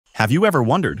Have you ever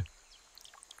wondered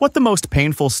what the most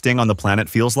painful sting on the planet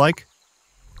feels like?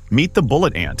 Meet the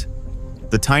bullet ant,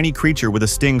 the tiny creature with a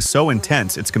sting so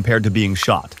intense it's compared to being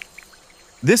shot.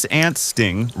 This ant's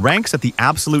sting ranks at the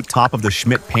absolute top of the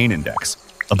Schmidt Pain Index,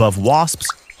 above wasps,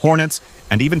 hornets,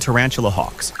 and even tarantula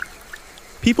hawks.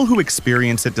 People who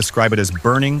experience it describe it as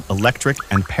burning, electric,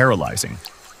 and paralyzing.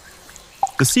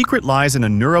 The secret lies in a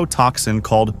neurotoxin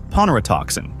called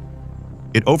neurotoxin.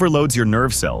 It overloads your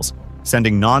nerve cells,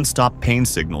 sending non-stop pain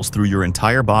signals through your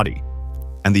entire body,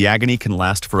 and the agony can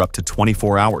last for up to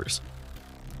 24 hours.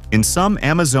 In some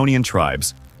Amazonian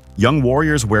tribes, young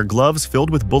warriors wear gloves filled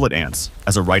with bullet ants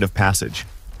as a rite of passage.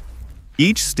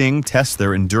 Each sting tests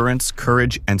their endurance,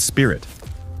 courage, and spirit,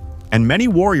 and many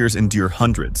warriors endure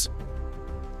hundreds.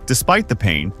 Despite the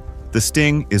pain, the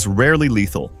sting is rarely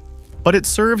lethal, but it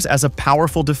serves as a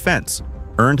powerful defense,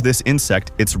 earned this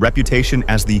insect its reputation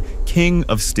as the king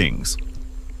of stings.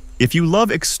 If you love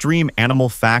extreme animal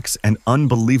facts and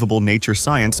unbelievable nature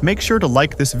science, make sure to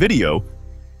like this video,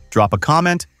 drop a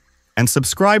comment, and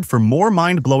subscribe for more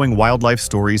mind-blowing wildlife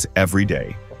stories every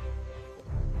day.